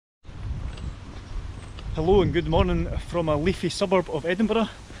Hello and good morning from a leafy suburb of Edinburgh.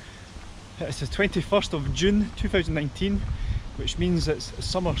 It's the 21st of June 2019, which means it's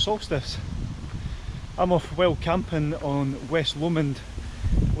summer solstice. I'm off wild camping on West Lomond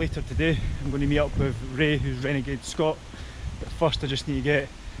later today. I'm going to meet up with Ray, who's Renegade Scot, but first I just need to get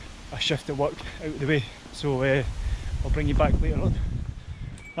a shift at work out of the way, so I'll bring you back later on.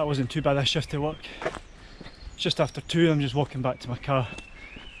 That wasn't too bad, a shift at work. It's just after 2, I'm just walking back to my car.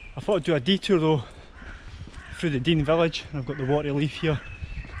 I thought I'd do a detour though through the Dean village, and I've got the water leaf here.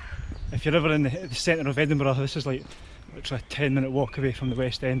 If you're ever in the centre of Edinburgh, this is like literally a 10-minute walk away from the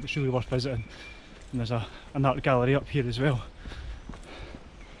West End. It's really worth visiting, and there's an art gallery up here as well.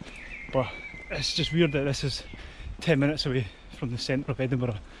 But it's just weird that this is 10 minutes away from the centre of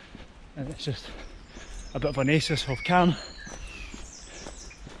Edinburgh, and it's just a bit of an oasis of calm.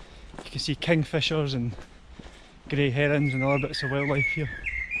 You can see kingfishers and grey herons and other bits of wildlife here.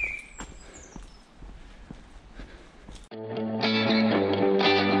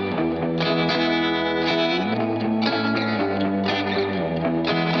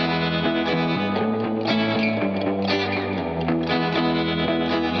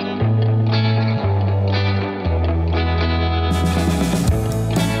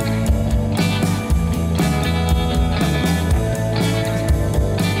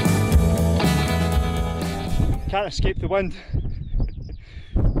 Can't escape the wind.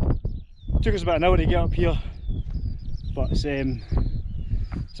 Took us about an hour to get up here, but it's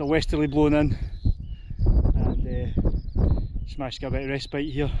a westerly blowing in, and just managed to get a bit of respite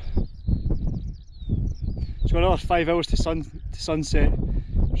here. It's got another 5 hours to sunset.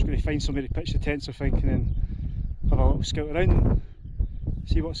 I'm just going to find somewhere to pitch the tents, I think, and then have a little scout around and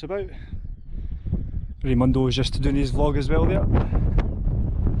see what's about. Raymundo is just doing his vlog as well there.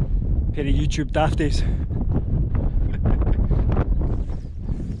 Pair of YouTube dafties.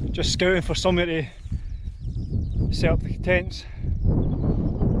 Just scouting for somewhere to set up the tents.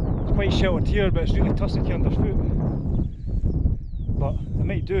 It's quite sheltered here, but it's really tussocky underfoot. But I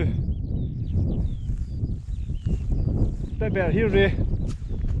might do. Bit better here, Ray.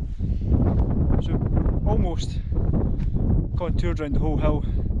 So almost contoured around the whole hill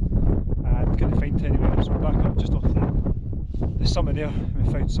and couldn't find anywhere, so we're back up just off the summit there.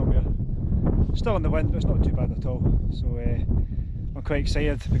 We found somewhere. Still in the wind, but it's not too bad at all. So I'm quite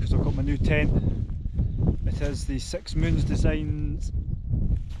excited because I've got my new tent. It is the 6 Moons Designs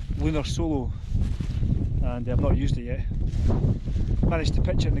Lunar Solo, and I've not used it yet. Managed to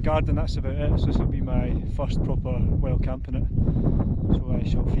pitch it in the garden, that's about it. So this will be my first proper wild camp in it. So I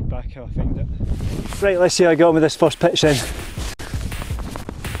shall feed back how I find it. Right, let's see how I get on with this first pitch then.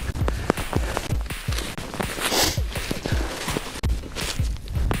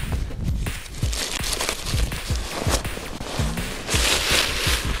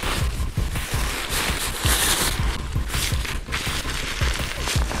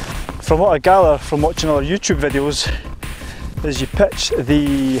 From what I gather from watching other YouTube videos, is you pitch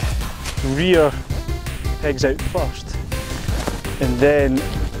the rear pegs out first, and then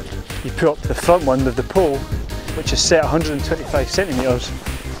you put up the front one with the pole, which is set 125 centimetres,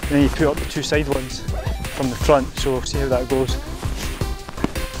 and then you put up the 2 side ones from the front. So we'll see how that goes.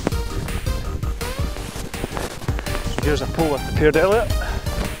 So here's a pole I prepared earlier.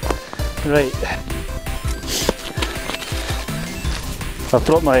 Right, I've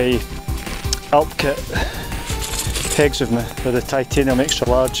brought my Alp Kit pegs with me. They're the titanium extra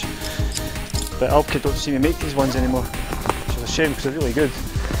large, but Alp Kit don't seem to make these ones anymore, which is a shame because they're really good.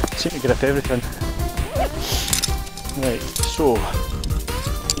 They seem to grip everything. Right, so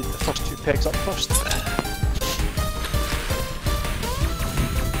need the first 2 pegs up first.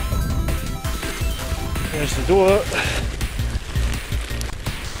 There's the door.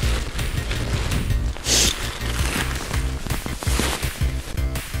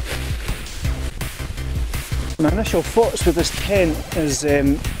 My initial thoughts with this tent is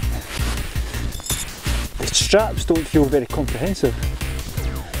the straps don't feel very comprehensive.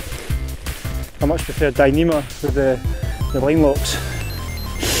 I much prefer Dyneema with the line locks,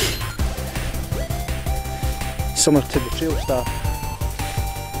 similar to the trail staff.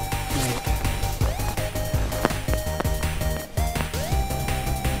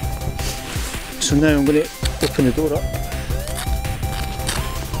 So now I'm going to open the door up.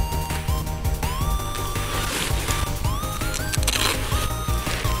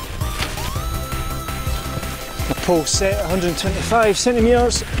 Pole set 125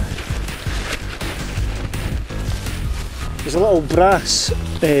 centimetres. There's a little brass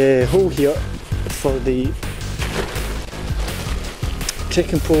hole here for the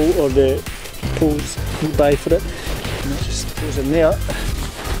trekking pole or the poles you buy for it, and that just goes in there,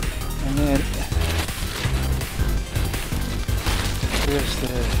 and then Where's the...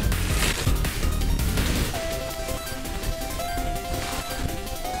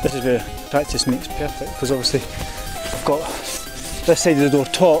 This is where practice makes perfect, because obviously I've got this side of the door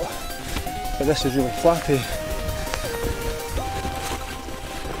taut, but this is really flappy.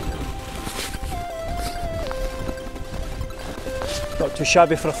 Not too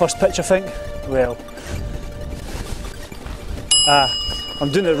shabby for a first pitch, I think. Well,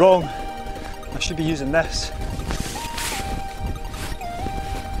 I'm doing it wrong. I should be using this.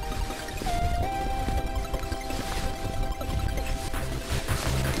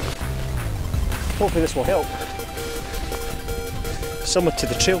 Hopefully this will help. Similar to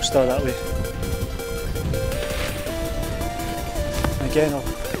the Trail Star that way. And again,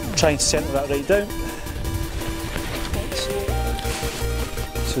 I'll try and centre that right down.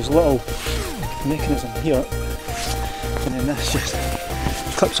 So there's a little mechanism here, and then this just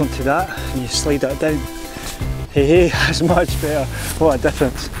clips onto that and you slide that down. Hey, that's much better. What a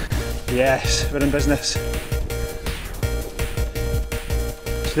difference. Yes, we're in business.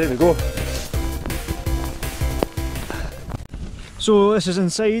 So there we go. So this is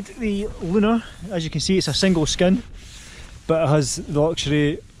inside the Lunar. As you can see, it's a single skin, but it has the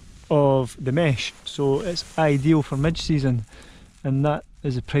luxury of the mesh, so it's ideal for mid-season, and that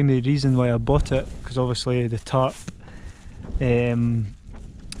is the primary reason why I bought it, because obviously the tarp can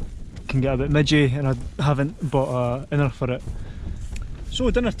get a bit midgy and I haven't bought an inner for it.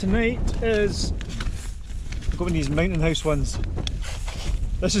 So dinner tonight is, I've got one of these Mountain House ones.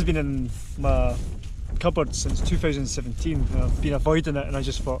 This has been in my cupboard since 2017 and I've been avoiding it, and I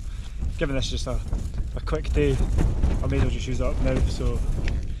just thought, given this just a quick day, I may as well just use it up now. So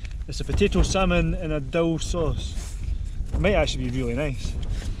it's a potato salmon in a dill sauce. It might actually be really nice.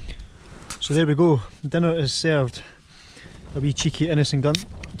 So there we go, dinner is served. A wee cheeky innocent gun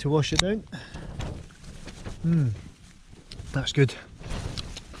to wash it down. That's good.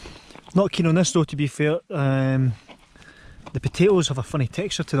 Not keen on this though, to be fair. The potatoes have a funny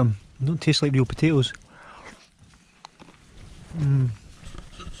texture to them. They don't taste like real potatoes.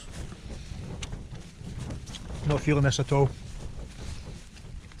 Not feeling this at all.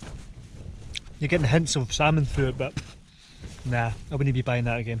 You're getting hints of salmon through it, but nah, I wouldn't be buying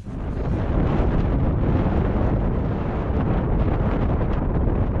that again.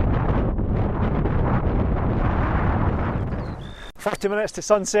 "40 minutes to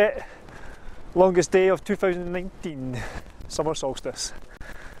sunset, longest day of 2019, summer solstice."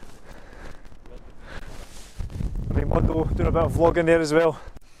 Mondo doing a bit of vlogging there as well.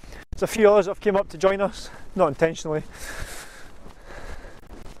 There's a few others that have came up to join us, not intentionally.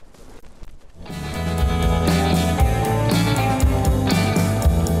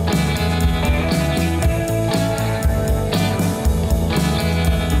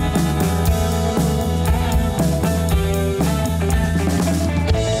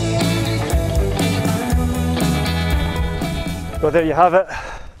 Well, there you have it.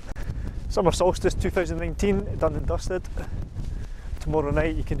 Summer Solstice 2019, done and dusted. Tomorrow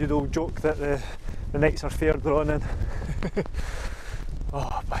night you can do the old joke that the nights are fair drawn in.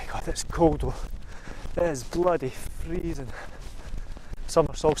 Oh my god, it's cold though. It is bloody freezing.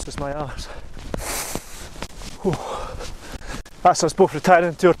 Summer Solstice my arse. Whew. That's us both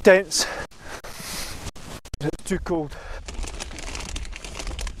retiring to our tents. It's too cold.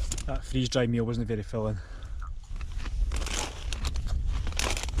 That freeze dry meal wasn't very filling.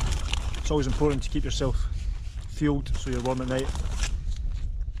 It's always important to keep yourself fueled so you're warm at night.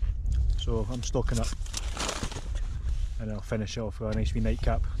 So I'm stocking up, and I'll finish it off with a nice wee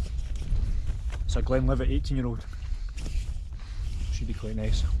nightcap. It's a Glenlivet 18-year-old. Should be quite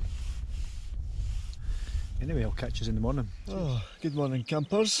nice. Anyway, I'll catch you in the morning. Oh, good morning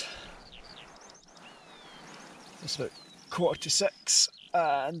campers. It's about 5:45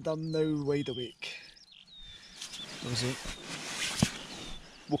 and I'm now wide awake. I was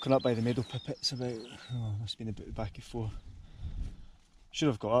woken up by the meadow pipits about, must have been about back at 4. Should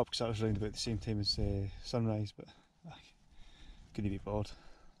have got up because that was around about the same time as sunrise, but I couldn't be bothered.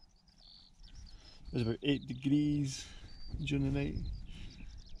 It was about 8 degrees during the night,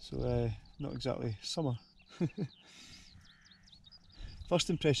 so not exactly summer. First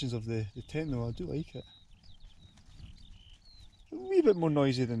impressions of the tent though, I do like it. A wee bit more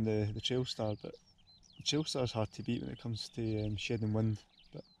noisy than the Trail Star, but the Trail Star is hard to beat when it comes to shedding wind.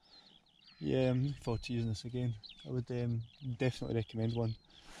 But yeah, I'm looking forward to using this again. I would definitely recommend one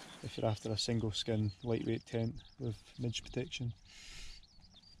if you're after a single skin lightweight tent with midge protection.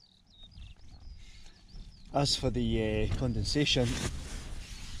 As for the condensation,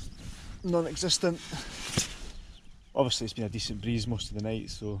 non-existent. Obviously it's been a decent breeze most of the night,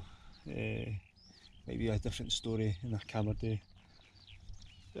 so maybe a different story in a calmer day.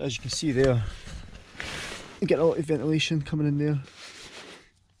 As you can see there, you get a lot of ventilation coming in there.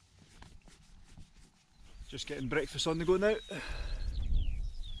 Just getting breakfast on the go now.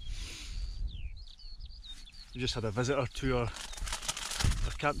 We just had a visitor to our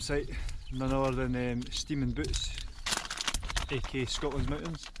campsite, none other than Steaming Boots, aka Scotland's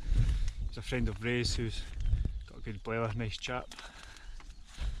Mountains. He's a friend of Ray's who's got a good boiler, nice chap.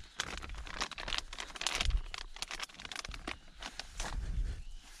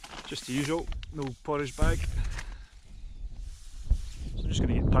 Just the usual, no porridge bag. So I'm just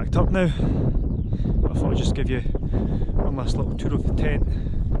going to get packed up now. But I thought I'd just give you one last little tour of the tent.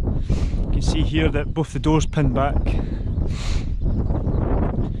 You can see here that both the doors pin back.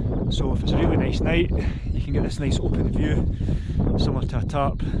 So if it's a really nice night, you can get this nice open view, similar to a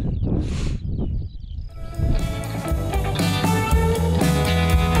tarp.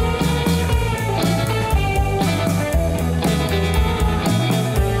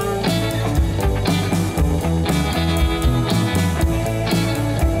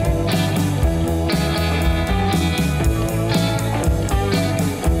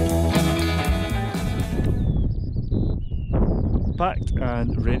 Packed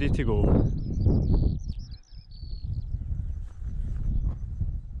and ready to go.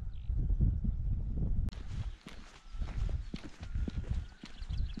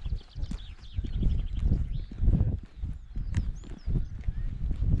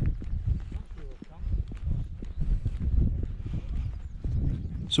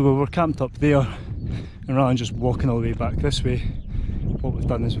 So we were camped up there, and rather than just walking all the way back this way, what we've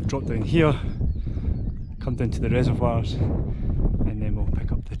done is we've dropped down here, come down to the reservoirs, and then we'll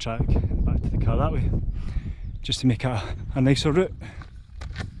pick up the track and back to the car that way, just to make it a nicer route.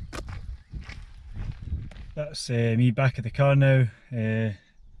 That's me back at the car now. It's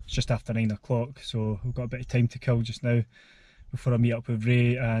just after 9 o'clock, so we've got a bit of time to kill just now before I meet up with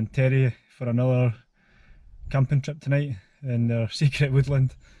Ray and Terry for another camping trip tonight in their secret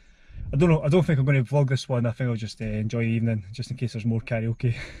woodland. I don't think I'm going to vlog this one. I think I'll just enjoy the evening, just in case there's more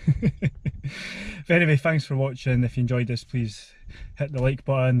karaoke. But anyway, thanks for watching. If you enjoyed this, please hit the like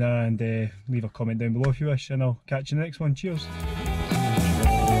button and leave a comment down below if you wish, and I'll catch you in the next one. Cheers.